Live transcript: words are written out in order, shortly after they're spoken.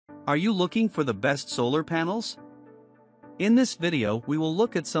Are you looking for the best solar panels? In this video we will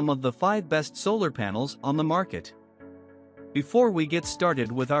look at some of the 5 best solar panels on the market. Before we get started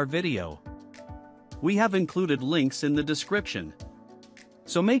with our video, we have included links in the description.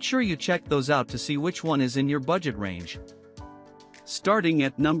 So make sure you check those out to see which one is in your budget range. Starting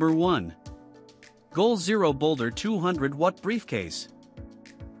at number 1. Goal Zero Boulder 200W Briefcase.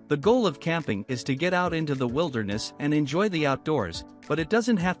 The goal of camping is to get out into the wilderness and enjoy the outdoors, but it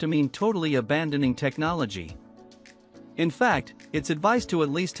doesn't have to mean totally abandoning technology. In fact, it's advised to at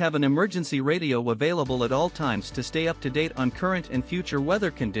least have an emergency radio available at all times to stay up to date on current and future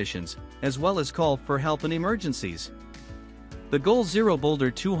weather conditions, as well as call for help in emergencies. The Goal Zero Boulder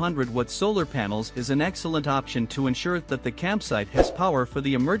 200W solar panels is an excellent option to ensure that the campsite has power for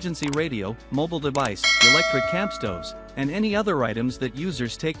the emergency radio, mobile device, electric camp stoves, and any other items that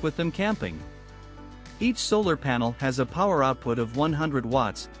users take with them camping. Each solar panel has a power output of 100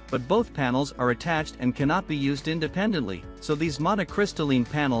 watts, but both panels are attached and cannot be used independently, so these monocrystalline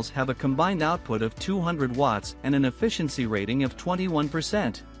panels have a combined output of 200 watts and an efficiency rating of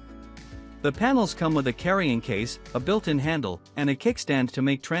 21%. The panels come with a carrying case, a built-in handle, and a kickstand to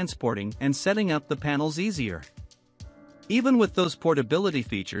make transporting and setting up the panels easier. Even with those portability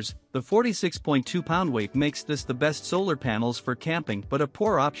features, the 46.2-pound weight makes this the best solar panels for camping but a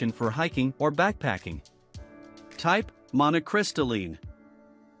poor option for hiking or backpacking. Type: monocrystalline.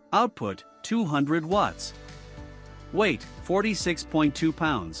 Output: 200 watts. Weight: 46.2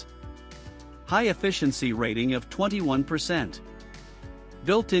 pounds. High efficiency rating of 21%.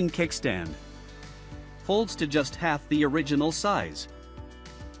 Built-in kickstand. Folds to just half the original size.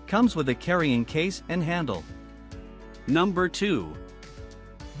 Comes with a carrying case and handle. Number 2.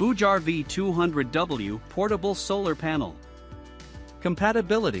 BougeRV 200W Portable Solar Panel.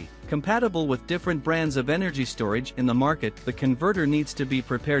 Compatibility. Compatible with different brands of energy storage in the market, the converter needs to be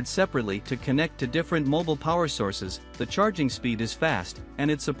prepared separately to connect to different mobile power sources. The charging speed is fast, and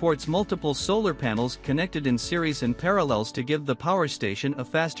it supports multiple solar panels connected in series and parallels to give the power station a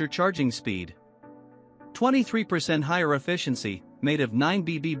faster charging speed. 23% higher efficiency, made of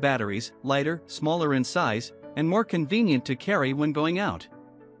 9BB batteries, lighter, smaller in size, and more convenient to carry when going out.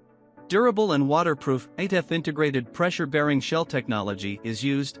 Durable and waterproof, 8F integrated pressure-bearing shell technology is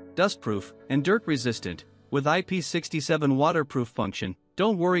used, dustproof, and dirt-resistant, with IP67 waterproof function.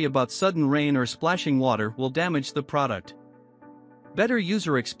 Don't worry about sudden rain or splashing water will damage the product. Better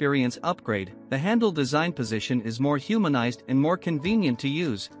user experience upgrade, the handle design position is more humanized and more convenient to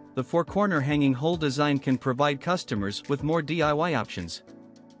use. The 4-corner hanging hole design can provide customers with more DIY options.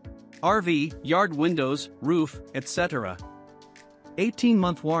 RV, yard windows, roof, etc.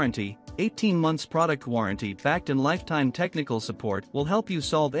 18-month warranty. 18 months product warranty backed and lifetime technical support will help you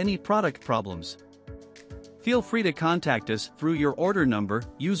solve any product problems. Feel free to contact us through your order number,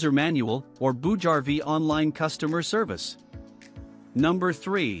 user manual, or BougeRV online customer service. Number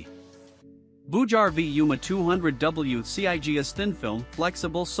 3. BougeRV Yuma 200W CIGS Thin Film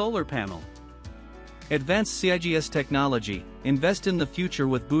Flexible Solar Panel. Advanced CIGS technology. Invest in the future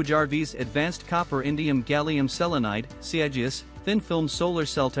with BougeRV's advanced copper indium gallium selenide (CIGS) thin film solar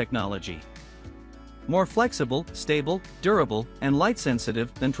cell technology. More flexible, stable, durable, and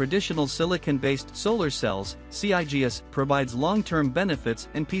light-sensitive than traditional silicon-based solar cells, CIGS provides long-term benefits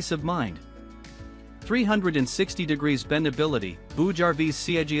and peace of mind. 360 degrees bendability. BougeRV's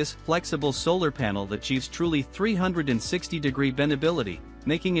CIGS flexible solar panel achieves truly 360-degree bendability,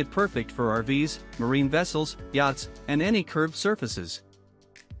 making it perfect for RVs, marine vessels, yachts, and any curved surfaces.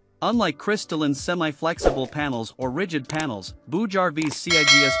 Unlike crystalline semi-flexible panels or rigid panels, BougeRV's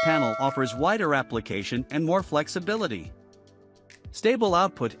CIGS panel offers wider application and more flexibility. Stable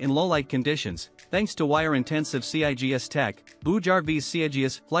output in low-light conditions. Thanks to wire-intensive CIGS tech, BougeRV's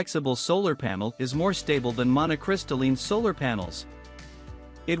CIGS flexible solar panel is more stable than monocrystalline solar panels.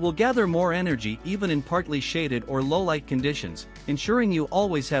 It will gather more energy even in partly shaded or low-light conditions, ensuring you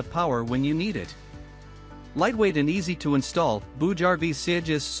always have power when you need it. Lightweight and easy to install, BougeRV's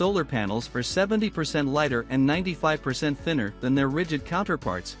CIGS solar panels are 70% lighter and 95% thinner than their rigid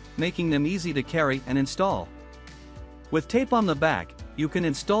counterparts, making them easy to carry and install. With tape on the back, you can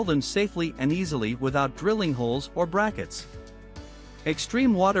install them safely and easily without drilling holes or brackets.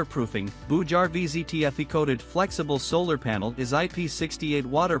 Extreme waterproofing. BougeRV's ETFE-coated flexible solar panel is IP68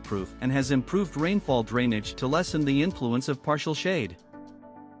 waterproof and has improved rainfall drainage to lessen the influence of partial shade.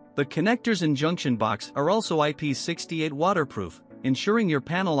 The connectors and junction box are also IP68 waterproof, ensuring your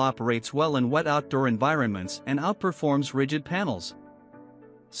panel operates well in wet outdoor environments and outperforms rigid panels.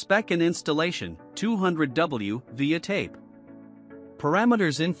 Spec and installation: 200W via tape.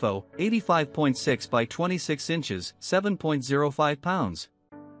 Parameters info: 85.6 by 26 inches, 7.05 pounds.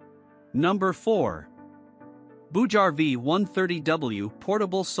 Number 4. BougeRV V130W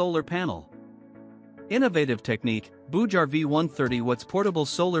Portable Solar Panel. Innovative technique, BougeRV V130W portable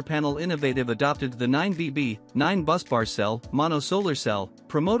solar panel innovative adopted the 9BB, 9 busbar cell, mono solar cell,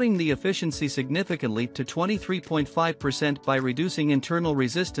 promoting the efficiency significantly to 23.5% by reducing internal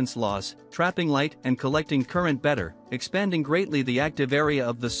resistance loss, trapping light and collecting current better, expanding greatly the active area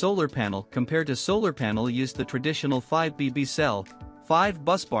of the solar panel compared to solar panel used the traditional 5BB cell, 5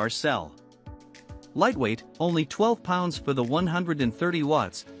 busbar cell. Lightweight, only 12 pounds for the 130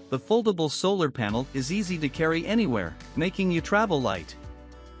 watts, the foldable solar panel is easy to carry anywhere, making you travel light.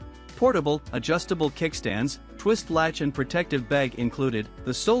 Portable, adjustable kickstands, twist latch and protective bag included,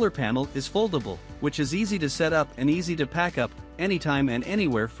 the solar panel is foldable, which is easy to set up and easy to pack up, anytime and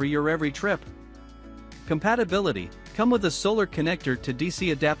anywhere for your every trip. Compatibility, come with a solar connector to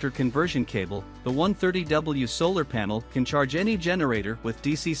DC adapter conversion cable, the 130W solar panel can charge any generator with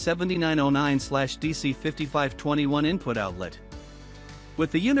DC 7909/DC 5521 input outlet.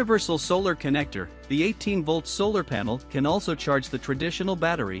 With the universal solar connector, the 18-volt solar panel can also charge the traditional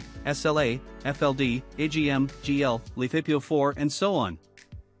battery, SLA, FLD, AGM, GL, Lithium-4 and so on.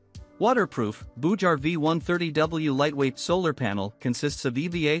 Waterproof, BougeRV V130W lightweight solar panel consists of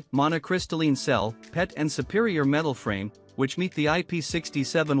EVA, monocrystalline cell, PET and superior metal frame, which meet the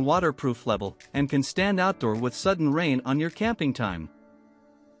IP67 waterproof level, and can stand outdoor with sudden rain on your camping time.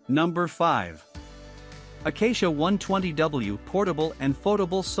 Number 5. Acacia 120W Portable and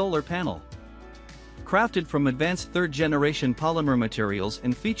Fodable Solar Panel. Crafted from advanced third-generation polymer materials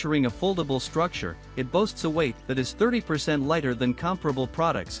and featuring a foldable structure, it boasts a weight that is 30% lighter than comparable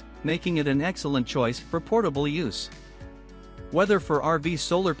products, making it an excellent choice for portable use. Whether for RV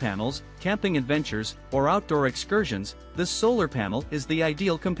solar panels, camping adventures, or outdoor excursions, this solar panel is the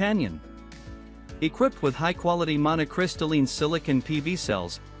ideal companion. Equipped with high-quality monocrystalline silicon PV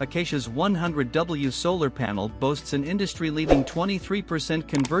cells, Acacia's 100W solar panel boasts an industry-leading 23%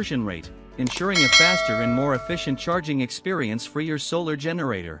 conversion rate, ensuring a faster and more efficient charging experience for your solar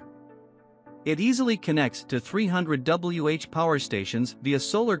generator. It easily connects to 300 WH power stations via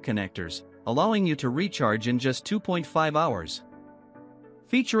solar connectors, allowing you to recharge in just 2.5 hours.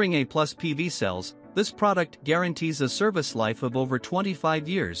 Featuring A+ PV cells, this product guarantees a service life of over 25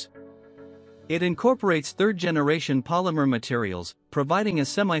 years. It incorporates third-generation polymer materials, providing a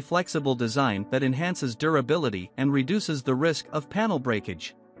semi-flexible design that enhances durability and reduces the risk of panel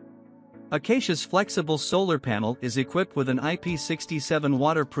breakage. Acacia's flexible solar panel is equipped with an IP67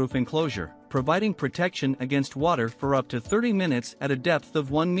 waterproof enclosure, providing protection against water for up to 30 minutes at a depth of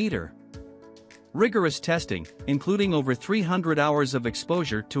 1 meter. Rigorous testing, including over 300 hours of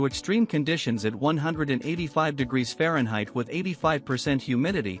exposure to extreme conditions at 185 degrees Fahrenheit with 85%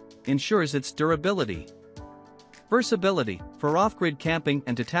 humidity, ensures its durability. Versatility, for off-grid camping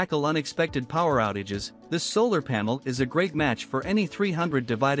and to tackle unexpected power outages, this solar panel is a great match for any 300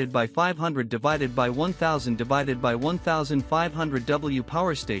 divided by 500 divided by 1000 divided by 1500 W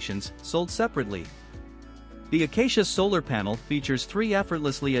power stations, sold separately. The Acacia solar panel features 3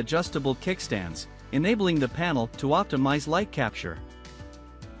 effortlessly adjustable kickstands, enabling the panel to optimize light capture.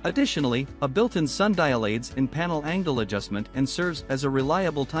 Additionally, a built-in sundial aids in panel angle adjustment and serves as a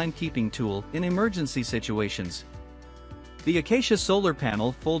reliable timekeeping tool in emergency situations. The Acacia solar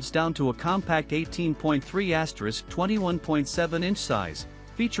panel folds down to a compact 18.3 * 21.7-inch size,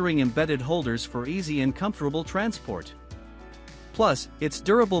 featuring embedded holders for easy and comfortable transport. Plus, its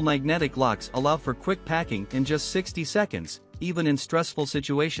durable magnetic locks allow for quick packing in just 60 seconds, even in stressful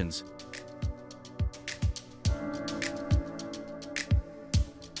situations.